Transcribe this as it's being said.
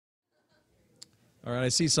All right, I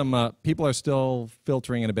see some people are still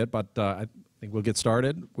filtering in a bit, but I think we'll get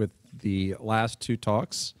started with the last two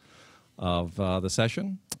talks of the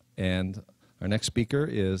session. And our next speaker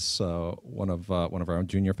is one of our own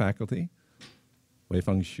junior faculty,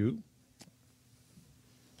 Weifeng Xu.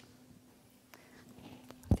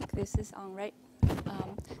 I think this is on, right?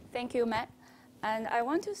 Thank you, Matt. And I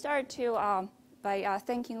want to start by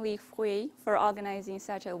thanking Li Hui for organizing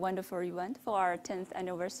such a wonderful event for our 10th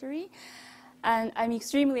anniversary. And I'm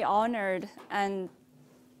extremely honored and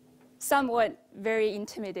somewhat very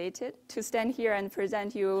intimidated to stand here and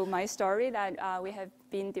present you my story that we have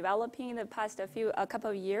been developing in the past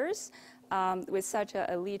couple of years with such an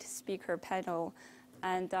elite speaker panel.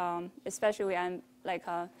 And especially I'm like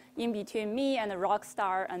in between me and the rock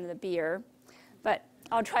star and the beer. But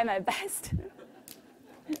I'll try my best.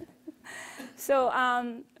 So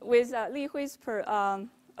with Li Hui's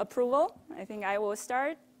approval, I think I will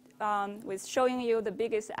start with showing you the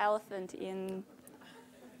biggest elephant in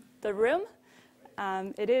the room.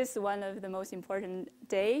 It is one of the most important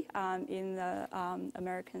day in the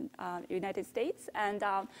United States. And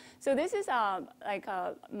so this is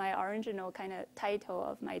my original kind of title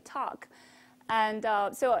of my talk. And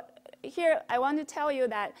so here I want to tell you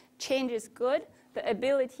that change is good. The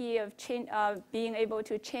ability of being able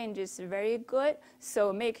to change is very good.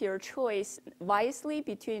 So make your choice wisely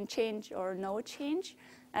between change or no change.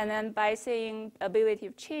 And then by saying ability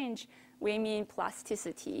of change, we mean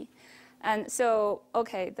plasticity. And so,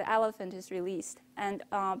 okay, the elephant is released. And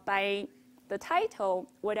by the title,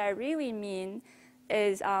 what I really mean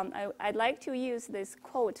is I'd like to use this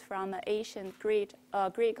quote from an ancient Greek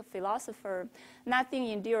philosopher, "Nothing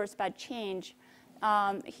endures but change."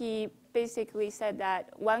 He basically said that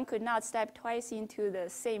one could not step twice into the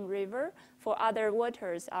same river, for other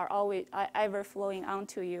waters are always ever flowing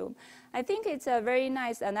onto you. I think it's a very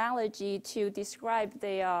nice analogy to describe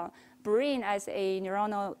the brain as a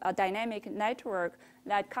neuronal dynamic network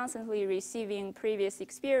that constantly receiving previous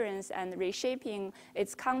experience and reshaping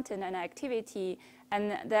its content and activity,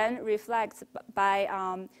 and then reflects by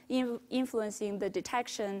influencing the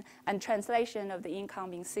detection and translation of the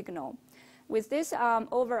incoming signal. With this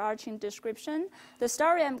overarching description, the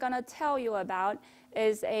story I'm going to tell you about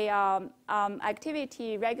is a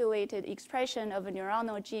activity-regulated expression of a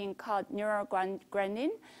neuronal gene called Neurogranin,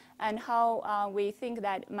 and how we think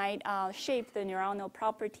that might shape the neuronal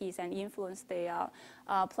properties and influence the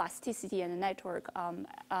plasticity and network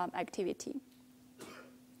activity.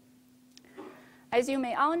 As you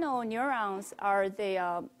may all know, neurons are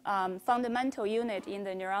the fundamental unit in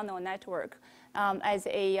the neuronal network as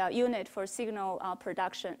a unit for signal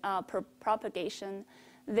production, propagation.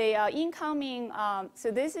 The incoming,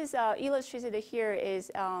 so this is illustrated here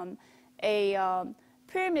is a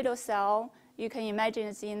pyramidal cell. You can imagine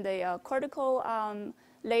it's in the cortical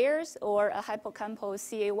layers, or a hippocampal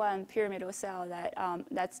CA1 pyramidal cell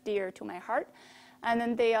that's dear to my heart. And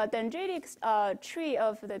then the dendritic tree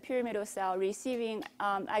of the pyramidal cell receiving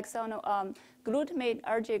axonal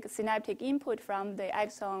glutamatergic synaptic input from the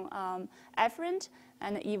axon efferent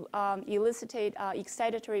and elicitate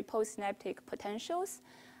excitatory postsynaptic potentials.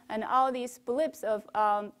 And all these blips of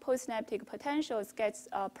postsynaptic potentials gets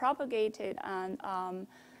propagated and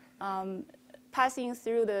passing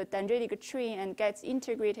through the dendritic tree and gets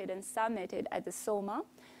integrated and summated at the soma.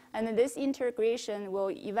 And this integration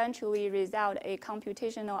will eventually result a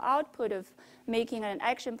computational output of making an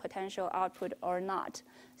action potential output or not.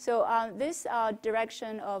 So this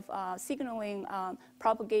direction of signaling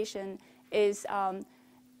propagation is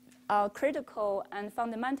critical and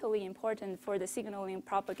fundamentally important for the signaling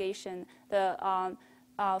propagation, the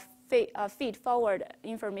feed-forward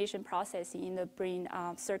information processing in the brain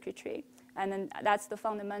circuitry. And then that's the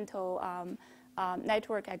fundamental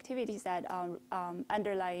network activities that are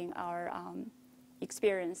underlying our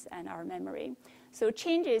experience and our memory. So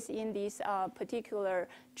changes in this particular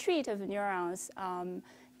trait of neurons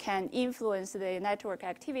can influence the network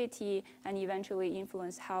activity and eventually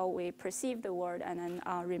influence how we perceive the world and then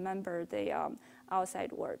remember the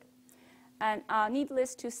outside world. And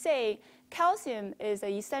needless to say, calcium is an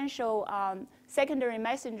essential secondary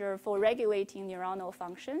messenger for regulating neuronal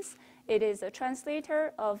functions. It is a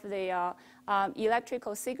translator of the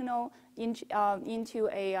electrical signal into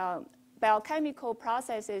a biochemical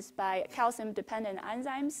processes by calcium-dependent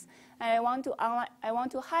enzymes. And I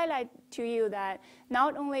want to highlight to you that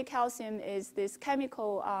not only calcium is this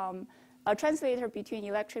chemical translator between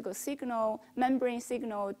electrical signal, membrane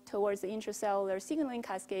signal towards the intracellular signaling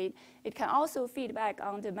cascade, it can also feed back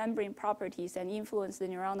on the membrane properties and influence the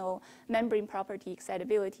neuronal membrane property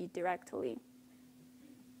excitability directly.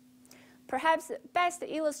 perhaps best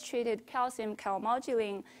illustrated calcium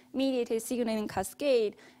calmodulin mediated signaling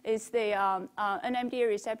cascade is the NMDA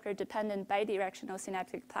receptor-dependent bidirectional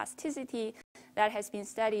synaptic plasticity that has been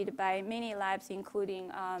studied by many labs, including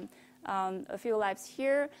a few labs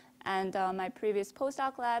here and my previous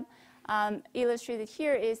postdoc lab. Illustrated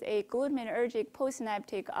here is a glutaminergic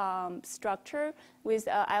postsynaptic structure with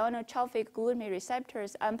ionotrophic glutamate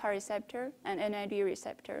receptors, AMPA receptor, and NAD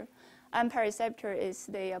receptor. AMPA receptor is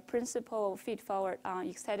the principal feed-forward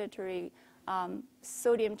excitatory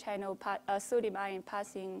sodium ion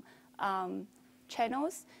passing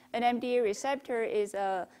channels. An NMDA receptor is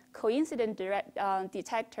a coincident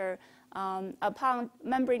detector. Upon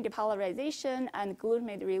membrane depolarization and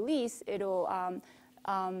glutamate release, it will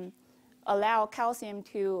allow calcium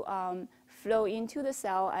to flow into the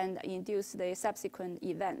cell and induce the subsequent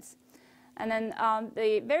events. And then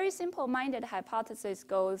the very simple-minded hypothesis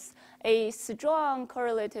goes, a strong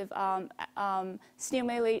correlative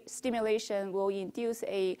stimulation will induce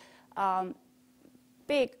a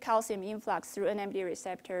big calcium influx through an NMDA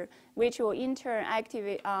receptor, which will in turn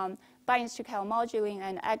activate binds to calmodulin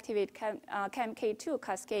and activate CAMK2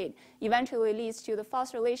 cascade, eventually leads to the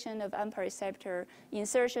phosphorylation of AMPA receptor,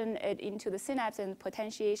 insertion into the synapse, and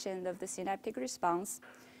potentiation of the synaptic response.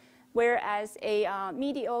 Whereas a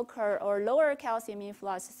mediocre or lower calcium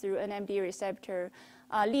influx through an NMDA receptor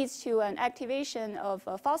leads to an activation of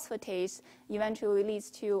phosphatase, eventually leads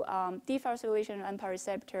to dephosphorylation of AMPA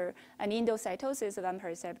receptor and endocytosis of AMPA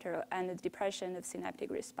receptor and the depression of synaptic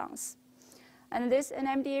response. And this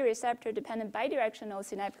NMDA receptor-dependent bidirectional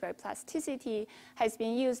synaptic plasticity has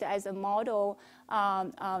been used as a model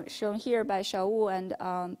shown here by Xiaowu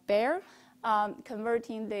and Baer,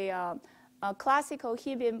 converting the classical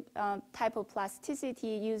Hebbian type of plasticity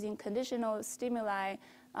using conditional stimuli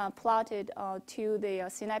plotted to the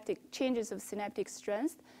synaptic changes of synaptic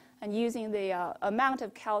strength, and using the amount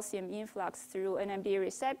of calcium influx through NMDA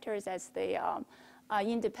receptors as the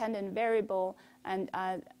independent variable, and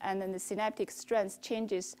then the synaptic strength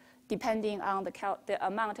changes depending on the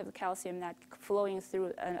amount of calcium that flowing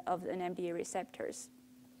through of the NMDA receptors.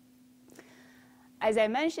 As I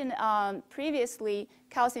mentioned previously,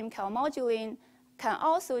 calcium calmodulin can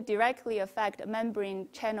also directly affect membrane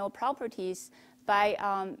channel properties by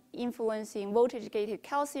influencing voltage-gated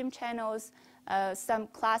calcium channels, some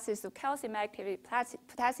classes of calcium-activated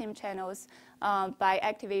potassium channels by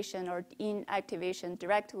activation or inactivation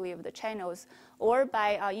directly of the channels, or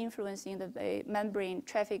by influencing the membrane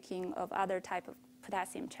trafficking of other type of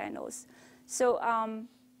potassium channels. So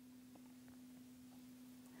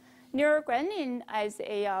neurogranin, as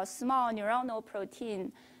a small neuronal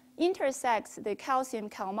protein, intersects the calcium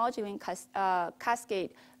calmodulin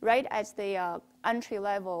cascade right at the entry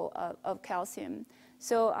level of calcium.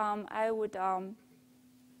 So I would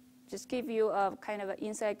just give you a kind of an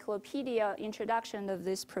encyclopedia introduction of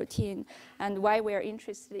this protein and why we're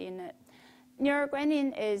interested in it.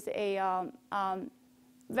 Neurogranin is a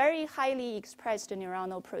very highly expressed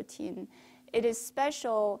neuronal protein. It is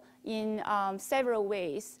special in several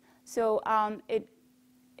ways. So it's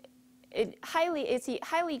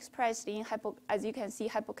highly expressed in, as you can see,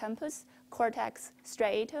 hippocampus, cortex,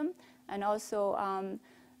 striatum, and also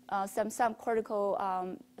some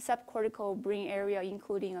subcortical brain area,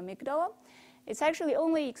 including amygdala. It's actually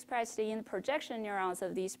only expressed in the projection neurons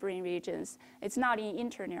of these brain regions. It's not in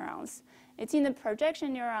interneurons. It's in the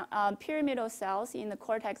projection neuron, pyramidal cells in the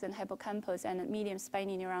cortex and hippocampus, and medium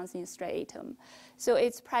spiny neurons in striatum. So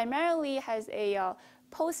it primarily has a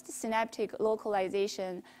postsynaptic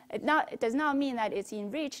localization. It does not mean that it's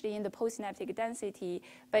enriched in the postsynaptic density,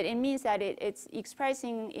 but it means that it's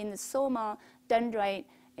expressing in the soma, dendrite.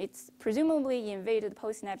 It's presumably invaded the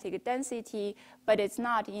postsynaptic density, but it's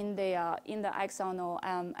not in the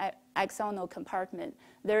axonal compartment.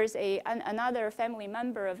 There's another family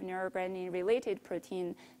member of neurogranin-related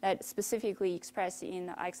protein that specifically expressed in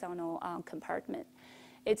the axonal compartment.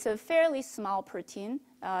 It's a fairly small protein.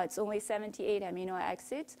 It's only 78 amino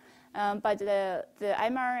acids, but the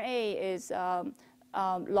mRNA is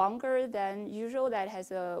longer than usual. That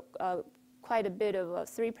has quite a bit of a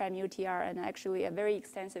 3' UTR and actually a very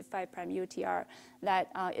extensive 5' UTR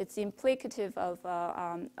that it's implicative of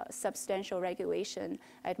substantial regulation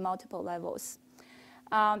at multiple levels.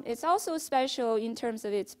 It's also special in terms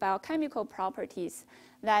of its biochemical properties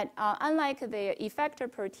that unlike the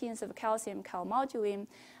effector proteins of calcium calmodulin,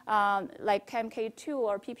 like CAMK2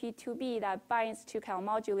 or PP2B that binds to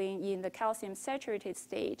calmodulin in the calcium saturated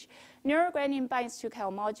stage, neurogranin binds to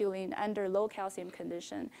calmodulin under low calcium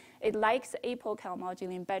condition. It likes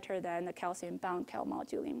apocalmodulin better than the calcium bound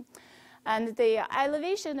calmodulin. And the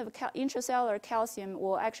elevation of intracellular calcium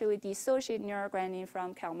will actually dissociate neurogranin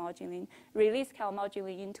from calmodulin, release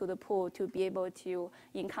calmodulin into the pool to be able to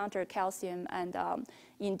encounter calcium and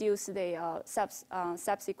induce the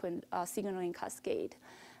subsequent signaling cascade.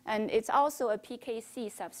 And it's also a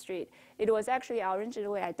PKC substrate. It was actually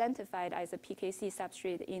originally identified as a PKC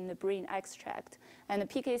substrate in the brain extract. And the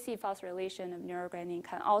PKC phosphorylation of neurogranin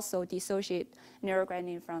can also dissociate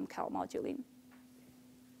neurogranin from calmodulin.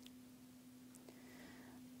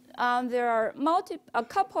 There are a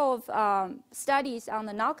couple of studies on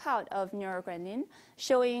the knockout of neurogranin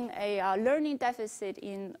showing a learning deficit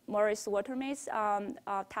in Morris Watermaid's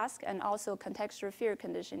task and also contextual fear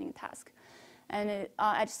conditioning task. And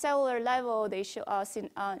at cellular level, they show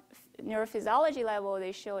neurophysiology level,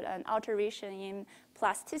 they showed an alteration in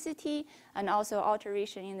plasticity and also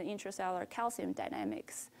alteration in the intracellular calcium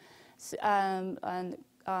dynamics. And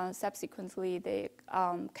subsequently, the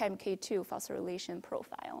CAMK2 phosphorylation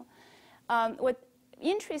profile.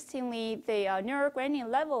 Interestingly, the neurogranin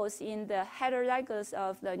levels in the heterozygous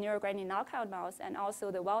of the neurogranin knockout mouse and also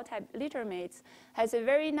the wild-type littermates has a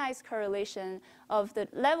very nice correlation of the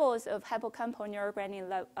levels of hippocampal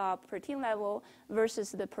neurogranin protein level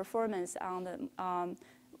versus the performance on the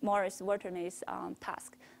Morris Watermaid's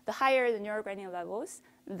task. The higher the neurogranin levels,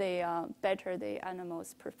 the better the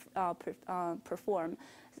animals perform.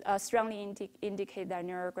 Strongly indicate that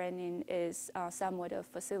neurogranin is somewhat a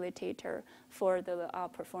facilitator for the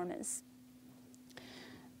performance.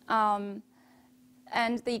 And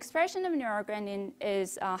the expression of neurogranin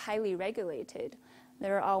is highly regulated.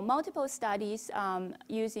 There are multiple studies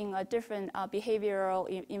using a different behavioral,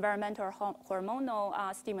 environmental,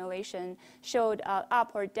 hormonal stimulation showed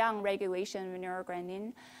up or down regulation of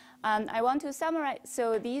neurogranin. I want to summarize,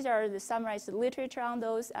 so these are the summarized literature on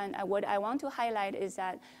those, and what I want to highlight is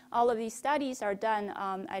that all of these studies are done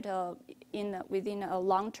within a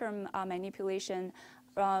long-term manipulation,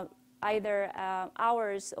 either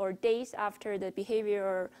hours or days after the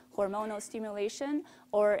behavioral hormonal stimulation,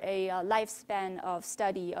 or a lifespan of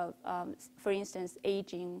study of, for instance,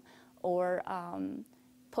 aging or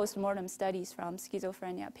post-mortem studies from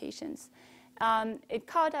schizophrenia patients. It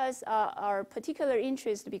caught us our particular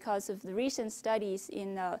interest because of the recent studies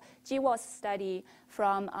in the GWAS study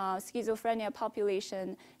from schizophrenia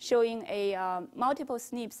population showing a multiple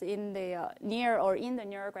SNPs in the near or in the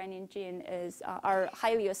neurogranin gene are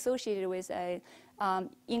highly associated with a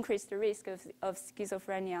increased risk of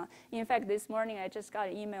schizophrenia. In fact, this morning I just got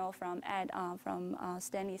an email from Ed from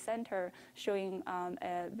Stanley Center showing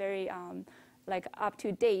a very like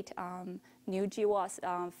up-to-date new GWAS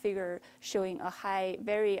figure showing a high,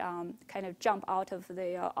 very kind of jump out of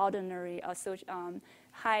the ordinary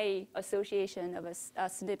high association of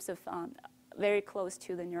SNPs of very close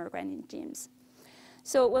to the neurogranin genes.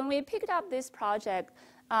 So when we picked up this project,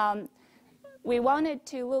 we wanted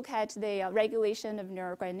to look at the regulation of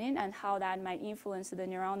neurogranin and how that might influence the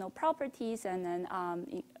neuronal properties and then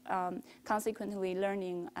consequently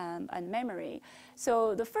learning and memory.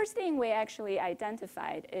 So the first thing we actually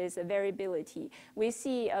identified is variability. We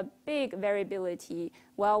see a big variability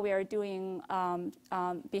while we are doing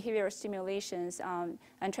behavioral stimulations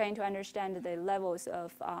and trying to understand the levels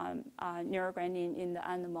of neurogranin in the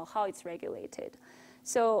animal, how it's regulated.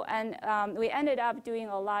 So, and we ended up doing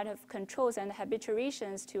a lot of controls and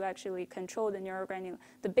habituations to actually control the neurogranin,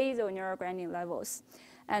 the basal neurogranin levels.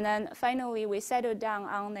 And then finally, we settled down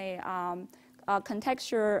on a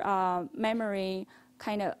contextual memory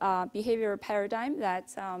kind of behavioral paradigm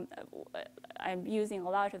that I'm using a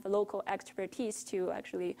lot of local expertise to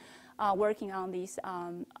actually working on these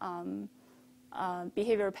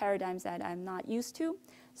behavioral paradigms that I'm not used to.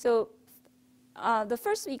 So the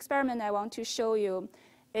first experiment I want to show you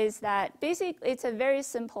is that basically it's a very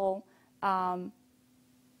simple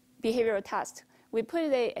behavioral test. We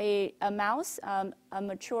put a mouse, a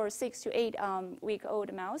mature 6 to 8 week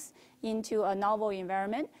old mouse, into a novel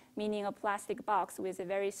environment, meaning a plastic box with a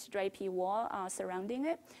very stripy wall surrounding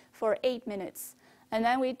it, for 8 minutes. And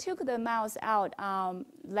then we took the mouse out,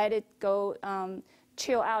 let it go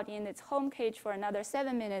chill out in its home cage for another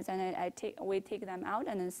 7 minutes, and then we take them out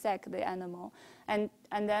and then sec the animal. And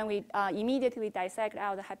then we immediately dissect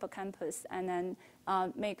out the hippocampus and then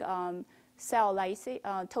make cell lysate,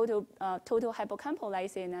 total hippocampal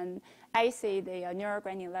lysate, and assay the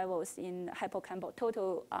neurogranin levels in hippocampal,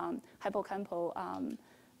 total hippocampal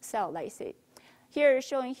cell lysate. Here,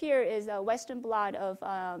 shown here is a Western blot of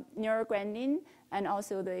neurogranin and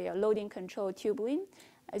also the loading control tubulin.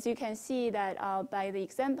 As you can see that by the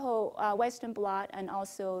example Western blot and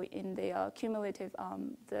also in the cumulative,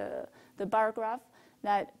 the bar graph,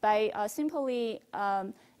 that by simply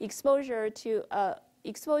exposing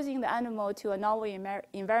the animal to a novel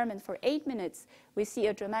environment for 8 minutes, we see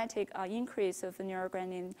a dramatic increase of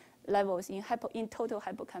neurogranin levels in total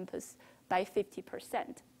hippocampus by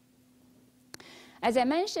 50%. As I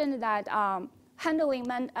mentioned that handling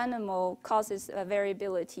animal causes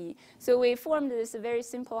variability. So we formed this very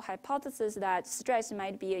simple hypothesis that stress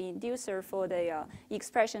might be an inducer for the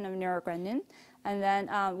expression of neurogranin. And then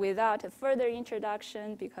without a further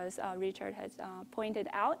introduction, because Richard has pointed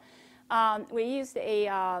out, we used a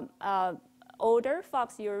odor,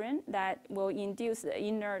 fox urine, that will induce the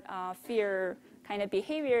inert fear kind of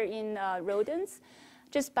behavior in rodents.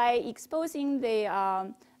 Just by exposing the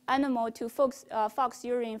animal to fox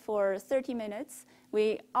urine for 30 minutes,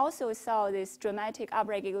 we also saw this dramatic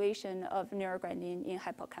upregulation of neurogranin in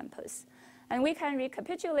hippocampus. And we can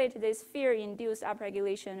recapitulate this fear-induced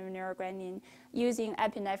upregulation of neurogranin using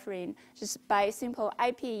epinephrine. Just by simple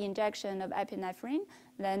IP injection of epinephrine,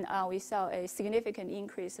 then we saw a significant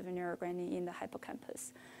increase of neurogranin in the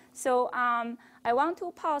hippocampus. So I want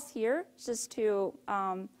to pause here just to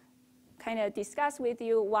kind of discuss with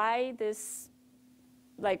you why this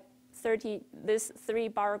this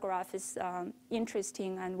 3-bar graph is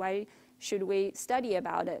interesting and why should we study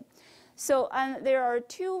about it. So there are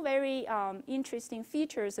 2 very interesting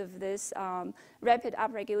features of this rapid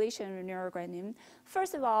upregulation of neurogranin.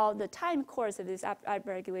 First of all, the time course of this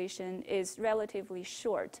upregulation is relatively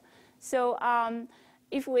short. So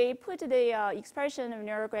if we put the expression of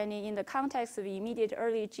neurogranin in the context of immediate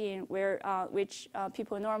early gene, which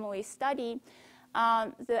people normally study,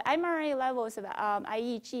 the mRNA levels of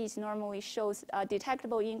IEGs normally shows a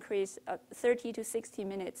detectable increase 30 to 60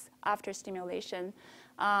 minutes after stimulation.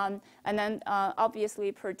 And then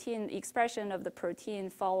obviously protein expression of the protein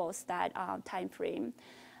follows that time frame.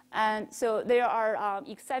 And so there are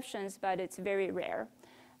exceptions, but it's very rare.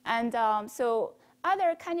 And so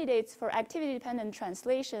other candidates for activity-dependent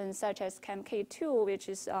translation, such as CAMK2, which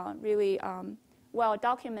is really well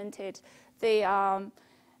documented,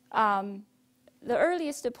 the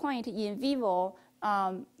earliest point in vivo,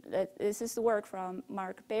 this is the work from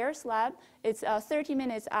Mark Baer's lab, it's 30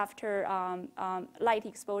 minutes after light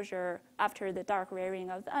exposure after the dark rearing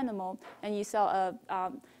of the animal, and you saw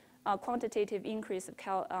a quantitative increase of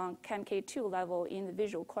CAMK2 level in the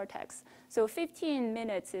visual cortex. So 15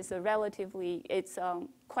 minutes is it's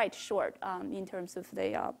quite short in terms of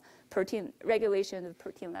the protein regulation of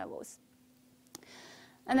protein levels.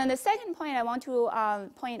 And then the second point I want to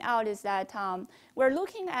point out is that we're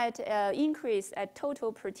looking at increase at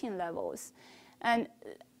total protein levels. And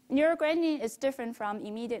neurogranin is different from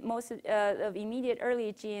most of immediate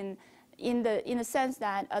early gene in the sense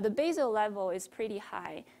that the basal level is pretty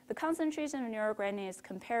high. The concentration of neurogranin is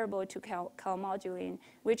comparable to calmodulin,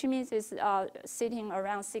 which means it's sitting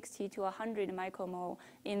around 60 to 100 micromole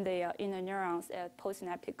in the neurons at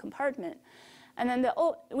postsynaptic compartment. And then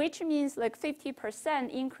which means like 50%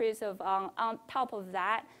 increase of on top of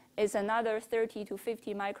that is another 30 to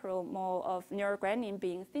 50 micromole of neurogranin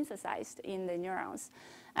being synthesized in the neurons.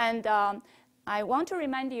 And I want to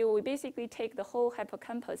remind you, we basically take the whole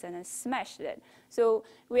hippocampus and then smash it. So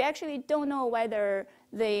we actually don't know whether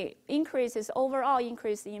the increase is overall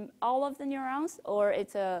increase in all of the neurons or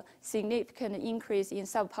it's a significant increase in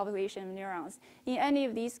subpopulation of neurons. In any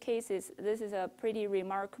of these cases, this is a pretty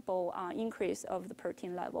remarkable increase of the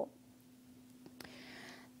protein level.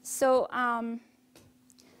 So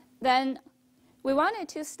then we wanted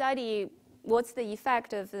to study what's the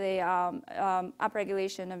effect of the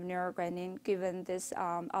upregulation of neurogranin given this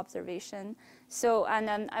observation. So, and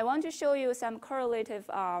then I want to show you some correlative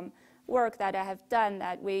work that I have done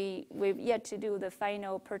that we've yet to do the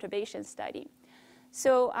final perturbation study.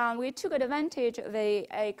 So we took advantage of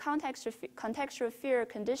a contextual fear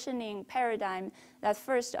conditioning paradigm that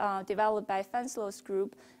first developed by Fanslow's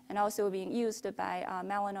group and also being used by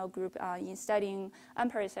Melanol group in studying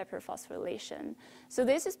unpericeptor phosphorylation. So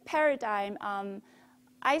this paradigm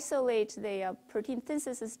isolates the protein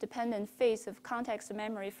synthesis-dependent phase of context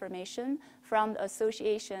memory formation from the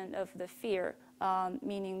association of the fear,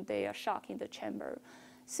 meaning the shock in the chamber.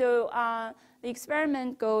 So the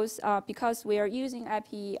experiment goes, because we are using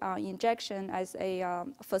epi injection as a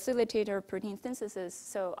facilitator of protein synthesis,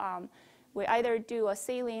 so we either do a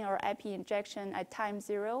saline or epi injection at time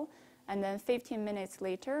 0, and then 15 minutes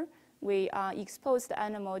later, we expose the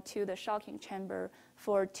animal to the shocking chamber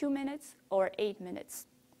for 2 minutes or 8 minutes.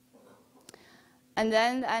 And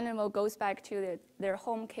then the animal goes back to their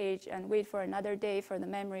home cage and wait for another day for the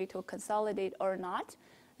memory to consolidate or not.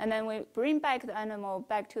 And then we bring back the animal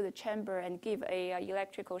back to the chamber and give a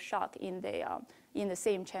electrical shock in the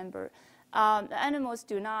same chamber. the animals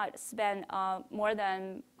do not spend more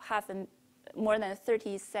than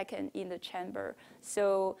 30 seconds in the chamber.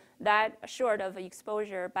 So that short of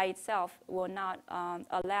exposure by itself will not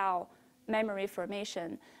allow memory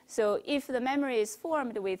formation. So if the memory is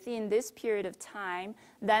formed within this period of time,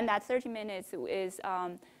 then that 30 minutes is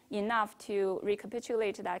enough to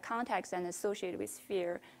recapitulate that context and associate with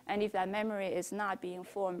fear. And if that memory is not being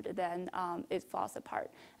formed, then it falls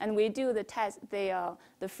apart. And we do the test, the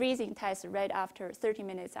freezing test right after 30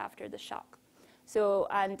 minutes after the shock. So,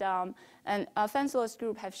 and Fenslow's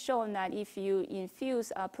group have shown that if you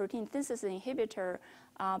infuse a protein synthesis inhibitor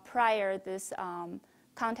prior this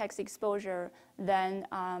context exposure, then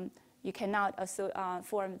you cannot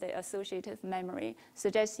form the associative memory,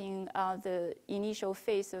 suggesting the initial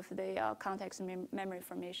phase of the context memory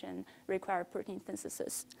formation require protein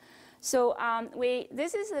synthesis. So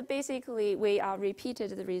this is basically, we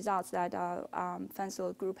repeated the results that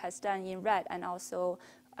Fenslow group has done in rat and also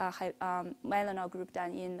Mylanol group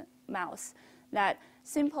done in mouse. That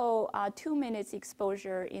simple 2 minutes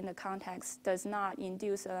exposure in the context does not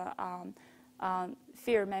induce a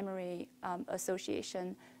fear memory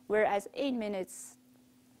association, whereas 8 minutes,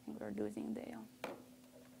 I think we're losing the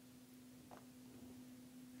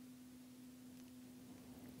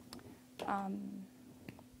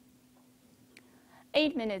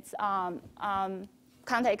 8 minutes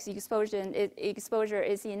context exposure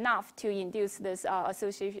is enough to induce this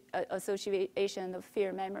association of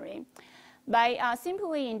fear memory. By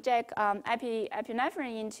simply inject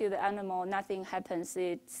epinephrine into the animal, nothing happens.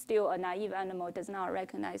 It's still a naive animal, does not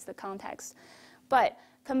recognize the context. But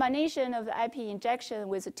combination of the epi injection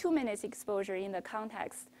with a 2 minutes exposure in the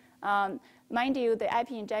context, mind you, the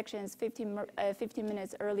epi injection is 15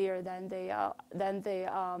 minutes earlier than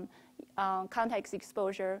the context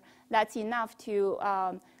exposure. That's enough to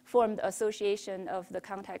form the association of the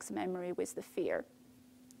context memory with the fear.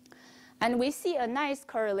 And we see a nice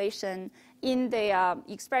correlation in the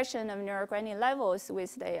expression of neurogranin levels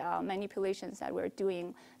with the manipulations that we're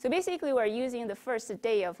doing. So basically, we're using the first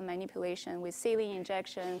day of manipulation with saline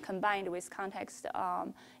injection combined with context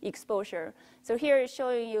exposure. So here it's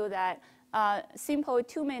showing you that simple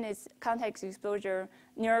 2 minutes context exposure,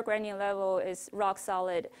 neurogranin level is rock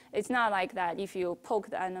solid. It's not like that if you poke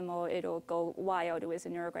the animal, it'll go wild with the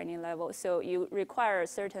neurogranin level. So you require a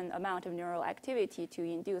certain amount of neural activity to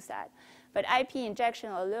induce that. But IP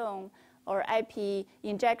injection alone or IP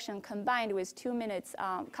injection combined with 2 minutes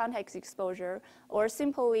context exposure or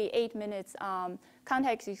simply 8 minutes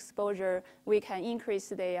context exposure, we can increase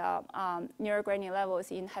the neurogranin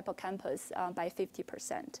levels in hippocampus by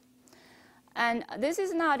 50%. And this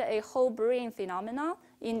is not a whole brain phenomenon,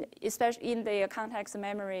 especially in the context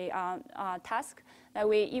memory task. That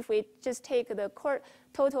if we just take the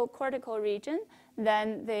total cortical region,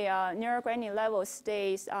 then the neurogranin level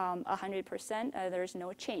stays 100%. There's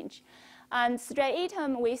no change. And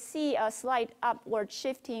striatum, we see a slight upward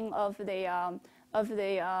shifting of the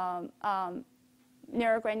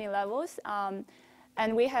neurogranin levels.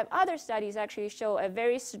 And we have other studies actually show a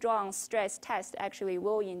very strong stress test actually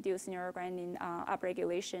will induce neurogranin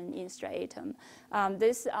upregulation in striatum.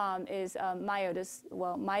 This is a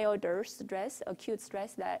milder stress, acute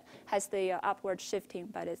stress that has the upward shifting,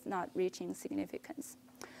 but it's not reaching significance.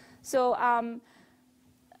 So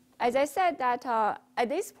as I said, that at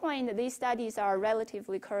this point, these studies are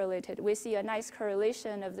relatively correlated. We see a nice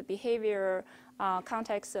correlation of the behavior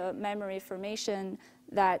context memory formation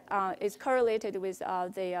that is correlated with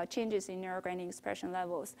the changes in neurogranin expression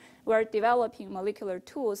levels. We're developing molecular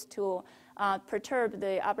tools to perturb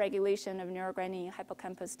the upregulation of neurogranin in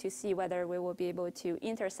hippocampus to see whether we will be able to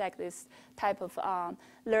intersect this type of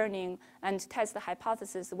learning and test the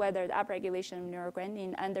hypothesis whether the upregulation of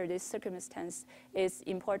neurogranin under this circumstance is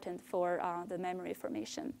important for the memory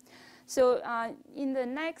formation. So in the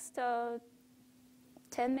next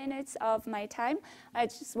 10 minutes of my time, I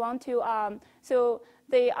just want to, so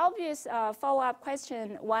the obvious follow-up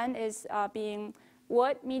question, one is being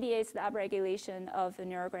what mediates the upregulation of the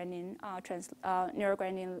neurogranin,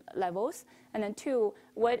 neurogranin levels, and then two,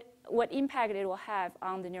 what impact it will have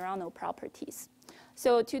on the neuronal properties.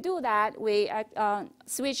 So to do that, we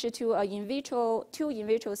switch to two in vitro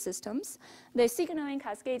systems. The signaling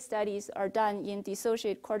cascade studies are done in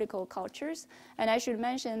dissociated cortical cultures. And I should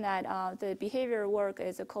mention that the behavior work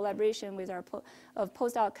is a collaboration with our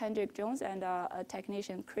postdoc Kendrick Jones and a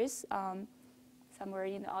technician Chris, somewhere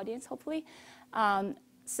in the audience, hopefully.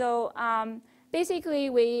 Basically,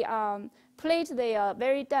 we plate the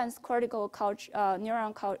very dense cortical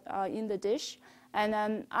neuron in the dish. And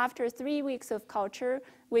then after 3 weeks of culture,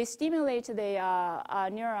 we stimulate the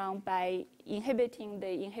neuron by inhibiting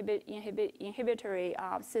the inhibitory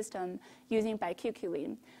system using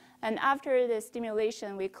bicuculin. And after the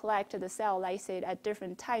stimulation, we collect the cell lysate at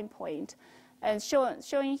different time points. And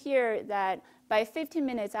showing here that by 15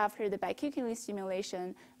 minutes after the bicuculin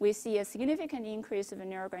stimulation, we see a significant increase of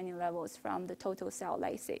neurogranin levels from the total cell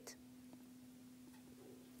lysate.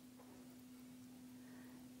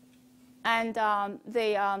 And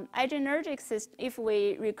the adrenergic system, if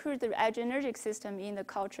we recruit the adrenergic system in the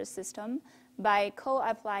culture system by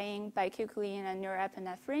co-applying bicuculin and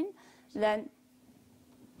norepinephrine, then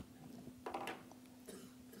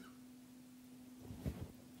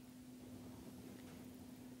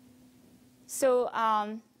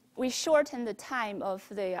we shorten the time of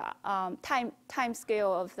the time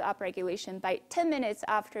scale of the upregulation by 10 minutes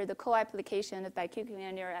after the co-application of bicuculin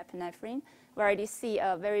and norepinephrine. We already see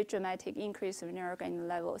a very dramatic increase of neurogranin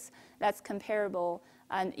levels. That's comparable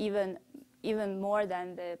and even more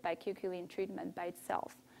than the bicuculin treatment by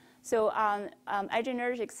itself. So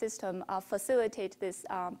adrenergic system facilitate this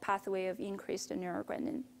pathway of increased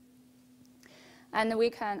neurogranin. And we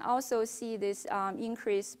can also see this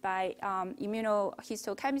increase by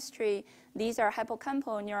immunohistochemistry. These are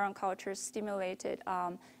hippocampal neuron cultures stimulated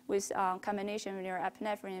with combination of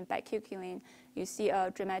norepinephrine and bicuculin. You see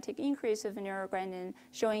a dramatic increase of neurogranin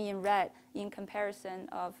showing in red in comparison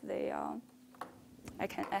of the, I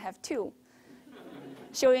have two.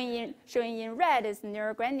 Showing in red is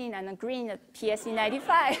neurogranin and green is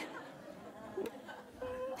PSE95.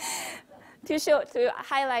 To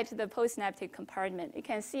highlight the postsynaptic compartment. You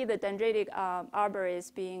can see the dendritic arbor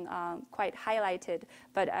is being quite highlighted,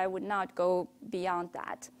 but I would not go beyond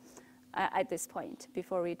that at this point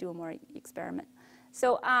before we do more experiment.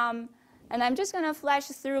 So, and I'm just going to flash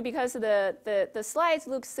through because the slides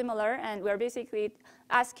look similar, and we're basically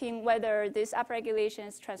asking whether this upregulation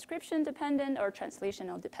is transcription dependent or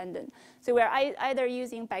translational dependent. So we're either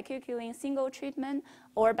using bicuculin single treatment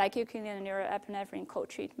or bicuculin and norepinephrine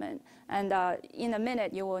co-treatment. And in a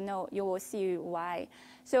minute, you will see why.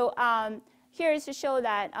 So here is to show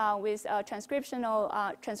that with transcription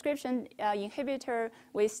inhibitor,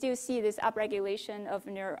 we still see this upregulation of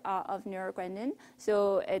neurogranin.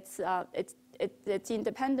 So it's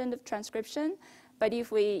independent of transcription. But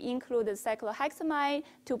if we include the cyclohexamide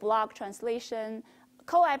to block translation,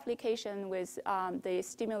 co-application with the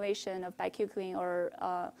stimulation of bicuculin or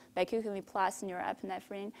bicuculin plus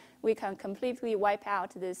norepinephrine, we can completely wipe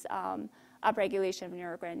out this upregulation of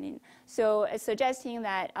neurogranin. So it's suggesting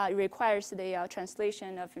that it requires the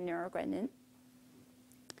translation of neurogranin.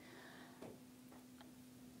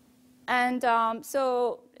 And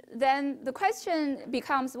so then the question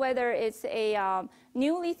becomes whether it's a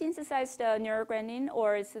newly synthesized neurogranin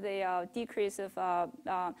or it's the decrease of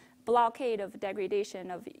blockade of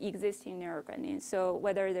degradation of existing neurogranin. So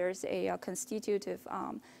whether there's a constitutive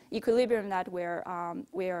equilibrium that we're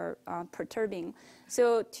perturbing.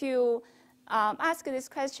 So to ask this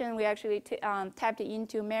question, we actually tapped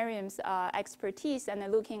into Miriam's expertise and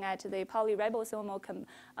looking at the polyribosomal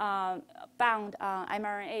bound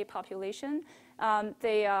mRNA population.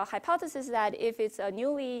 The hypothesis that if it's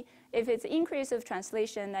increase of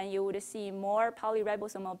translation, then you would see more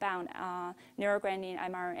polyribosomal bound neurogranin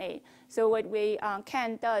mRNA. So what we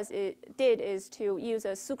did is to use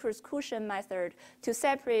a sucrose cushion method to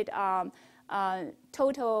separate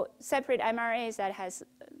separate mRNAs that has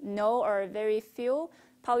no or very few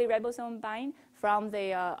polyribosome bind from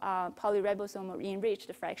the polyribosome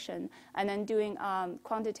enriched fraction, and then doing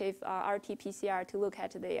quantitative RT-PCR to look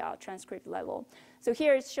at the transcript level. So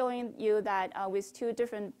here it's showing you that with two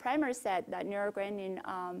different primer set, that neurogranin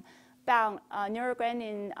bound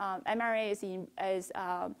neurogranin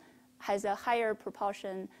mRNA has a higher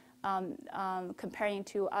proportion comparing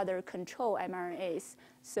to other control mRNAs.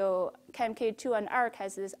 So CAMK2 and ARC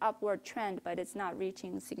has this upward trend, but it's not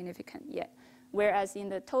reaching significant yet. Whereas in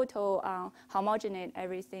the total homogenate,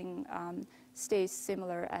 everything stays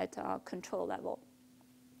similar at control level.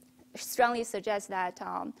 It strongly suggests that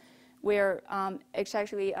we're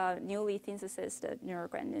actually newly synthesized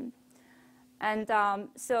neurogranin. And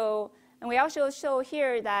and we also show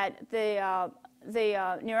here that the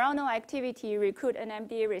neuronal activity recruit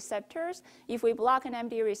NMDA receptors. If we block an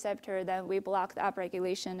NMDA receptor, then we block the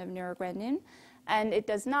upregulation of neurogranin. And it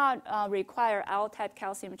does not require L-type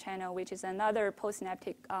calcium channel, which is another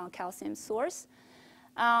postsynaptic calcium source.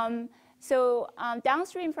 Downstream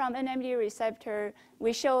from NMDA receptor,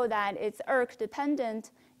 we show that it's ERK dependent.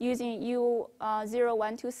 Using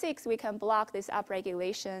U0126, we can block this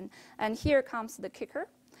upregulation. And here comes the kicker.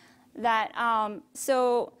 That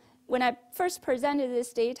when I first presented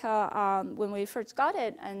this data, when we first got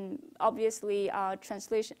it, and obviously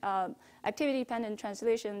translation, activity-dependent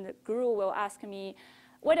translation, the guru will ask me,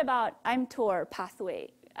 what about mTOR pathway?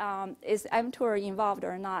 Is mTOR involved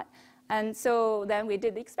or not? And so then we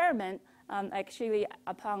did the experiment, actually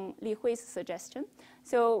upon Li Hui's suggestion.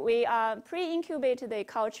 So we pre-incubated the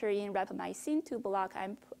culture in rapamycin to block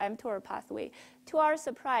mTOR pathway. To our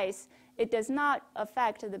surprise, it does not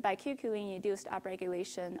affect the bicuculin-induced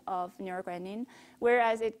upregulation of neurogranin,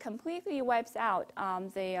 whereas it completely wipes out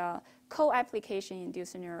the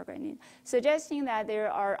co-application-induced neurogranin, suggesting that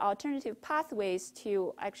there are alternative pathways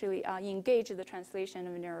to actually engage the translation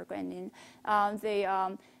of neurogranin.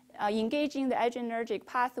 Engaging the adrenergic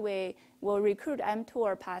pathway will recruit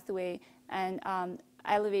mTOR pathway and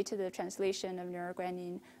elevate the translation of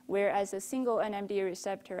neurogranin, whereas a single NMDA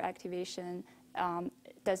receptor activation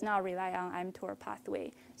does not rely on mTOR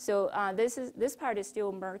pathway. So this part is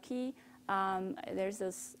still murky. There's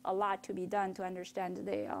a lot to be done to understand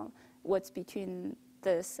what's between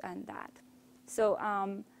this and that. So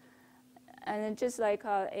and just like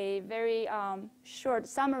a very short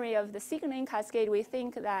summary of the signaling cascade, we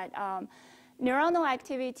think that neuronal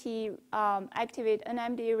activity activate an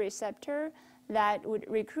NMDA receptor that would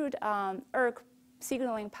recruit ERK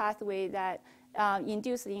signaling pathway that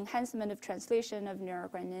induce the enhancement of translation of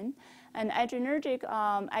neurogranin. And adrenergic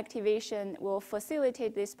activation will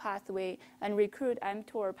facilitate this pathway and recruit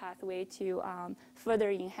mTOR pathway to further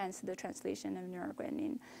enhance the translation of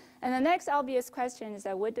neurogranin. And the next obvious question is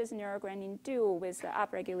that what does neurogranin do with the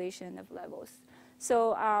upregulation of levels?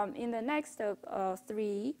 So in the next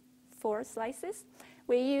 3-4 slices,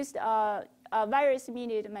 we used a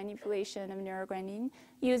virus-mediated manipulation of neurogranin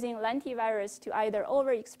using lentivirus to either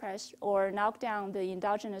overexpress or knock down the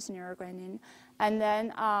endogenous neurogranin. And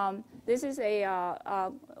then this is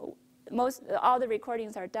all the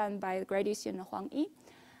recordings are done by the graduate student Huang Yi.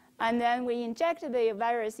 And then we inject the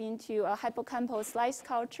virus into a hippocampal slice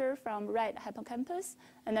culture from rat hippocampus,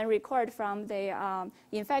 and then record from the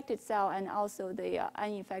infected cell and also the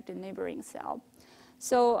uninfected neighboring cell.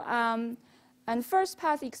 So, and first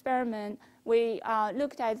path experiment, we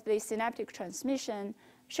looked at the synaptic transmission.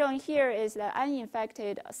 Shown here is the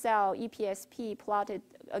uninfected cell EPSP plotted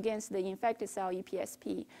against the infected cell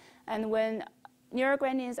EPSP. And when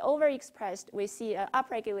neurogranin is overexpressed, we see an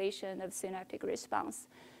upregulation of synaptic response.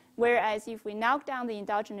 Whereas if we knock down the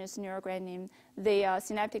endogenous neurogranin, the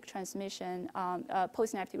synaptic transmission,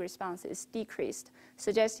 postsynaptic response is decreased,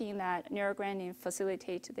 suggesting that neurogranin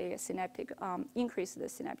facilitates the synaptic, increase the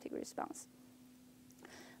synaptic response.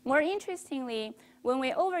 More interestingly, when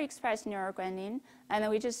we overexpress neurogranin, and then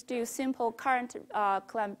we just do simple current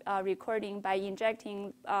recording by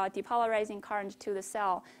injecting depolarizing current to the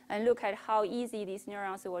cell and look at how easy these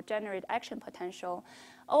neurons will generate action potential,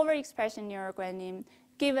 overexpression neurogranin,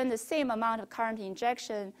 given the same amount of current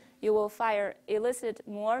injection, you will elicit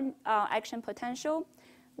more action potential.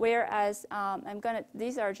 Whereas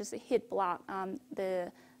these are just a hit block.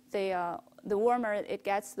 The warmer it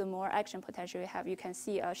gets, the more action potential you have. You can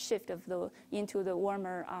see a shift of into the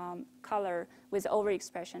warmer color with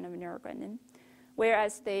overexpression of neurogranin.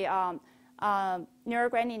 Whereas the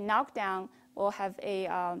neurogranin knockdown will have a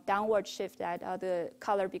downward shift that the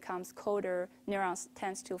color becomes colder, neurons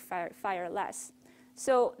tends to fire less.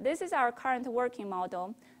 So this is our current working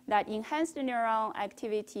model that enhanced neuron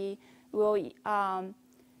activity will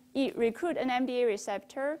recruit an NMDA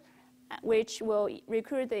receptor, which will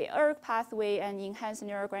recruit the ERK pathway and enhance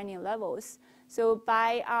neurogranin levels. So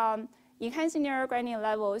by enhancing neurogranin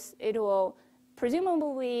levels, it will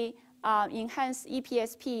presumably enhance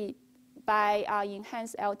EPSP by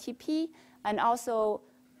enhance LTP and also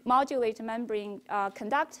modulate membrane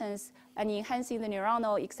conductance and enhancing the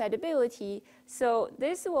neuronal excitability. So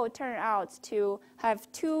this will turn out to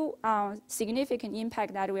have two significant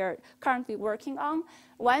impacts that we are currently working on.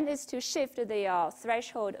 One is to shift the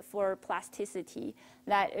threshold for plasticity,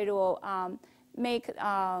 that it will make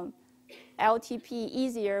LTP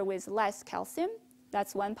easier with less calcium.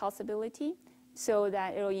 That's one possibility, so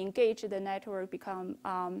that it will engage the network, become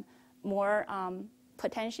more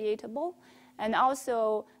potentiatable. And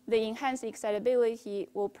also, the enhanced excitability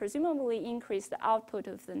will presumably increase the output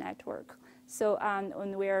of the network. So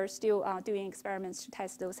and we are still doing experiments to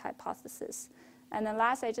test those hypotheses. And then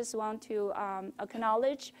last, I just want to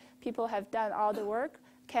acknowledge people have done all the work,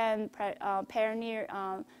 can pioneer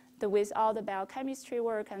with all the biochemistry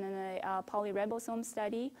work and then the polyribosome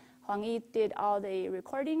study. Huang Yi did all the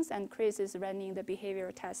recordings, and Chris is running the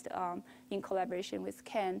behavioral test in collaboration with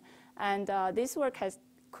Ken. And this work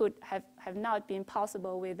could have not been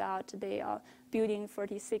possible without the Building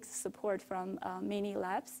 46 support from many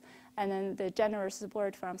labs. and then the generous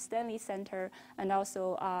support from Stanley Center, and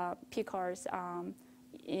also PICAR's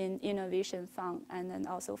in Innovation Fund, and then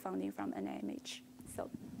also funding from NIMH. So.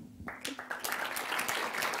 Okay.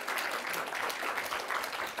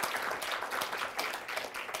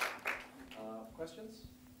 Questions?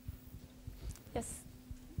 Yes.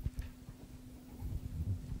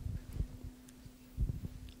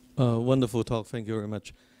 Wonderful talk. Thank you very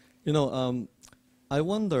much. I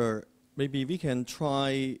wonder maybe we can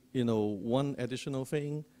try, one additional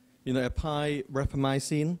thing, apply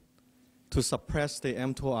rapamycin to suppress the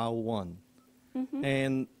mTOR1.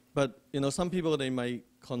 Mm-hmm. But some people, they might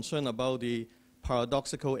concern about the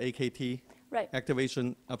paradoxical AKT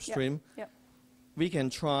activation upstream. Yep. We can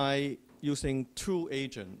try using two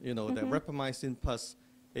agents, the rapamycin plus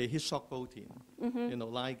a heat shock protein,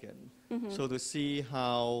 ligand, so to see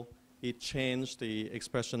how it changed the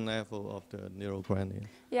expression level of the neurogranin.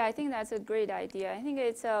 Yeah, I think that's a great idea. I think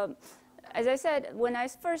it's, as I said, when I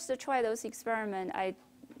first tried those experiments,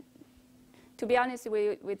 to be honest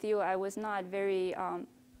with you, I was not very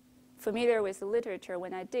familiar with the literature.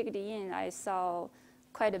 When I digged in, I saw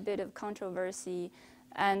quite a bit of controversy.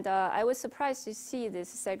 And I was surprised to see this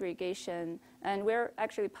segregation. And we're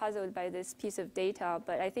actually puzzled by this piece of data.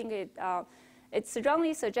 But I think it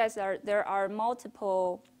strongly suggests that there are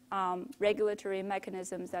multiple regulatory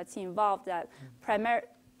mechanisms that's involved that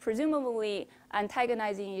presumably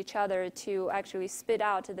antagonizing each other to actually spit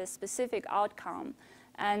out the specific outcome.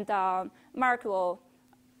 And Mark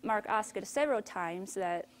asked several times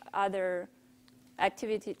that other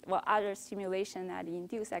stimulation that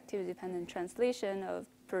induce activity-dependent translation of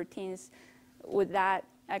proteins, would that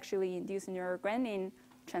actually induce neurogranin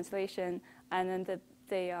translation? And then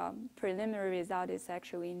the preliminary result is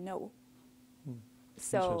actually no.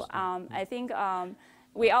 So I think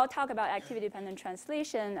we all talk about activity-dependent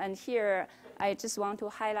translation, and here I just want to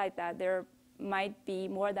highlight that there might be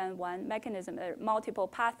more than one mechanism, multiple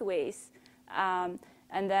pathways.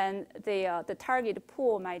 And then the target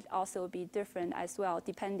pool might also be different as well,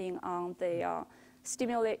 depending on the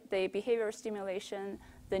behavioral stimulation,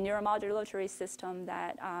 the neuromodulatory system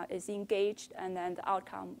that is engaged, and then the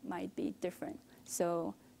outcome might be different.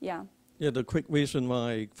 So, yeah. Yeah, the quick reason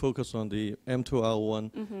why I focus on the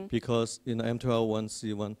mTOR1, because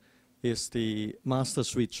mTOR1C1 is the master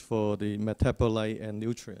switch for the metabolite and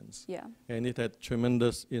nutrients. Yeah. And it had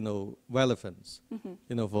tremendous, relevance,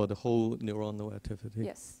 for the whole neuronal activity.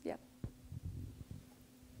 Yes, yeah.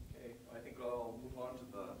 Okay, I think I'll move on to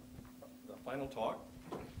the final talk.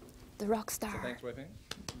 The rock star. So thanks, Weifeng.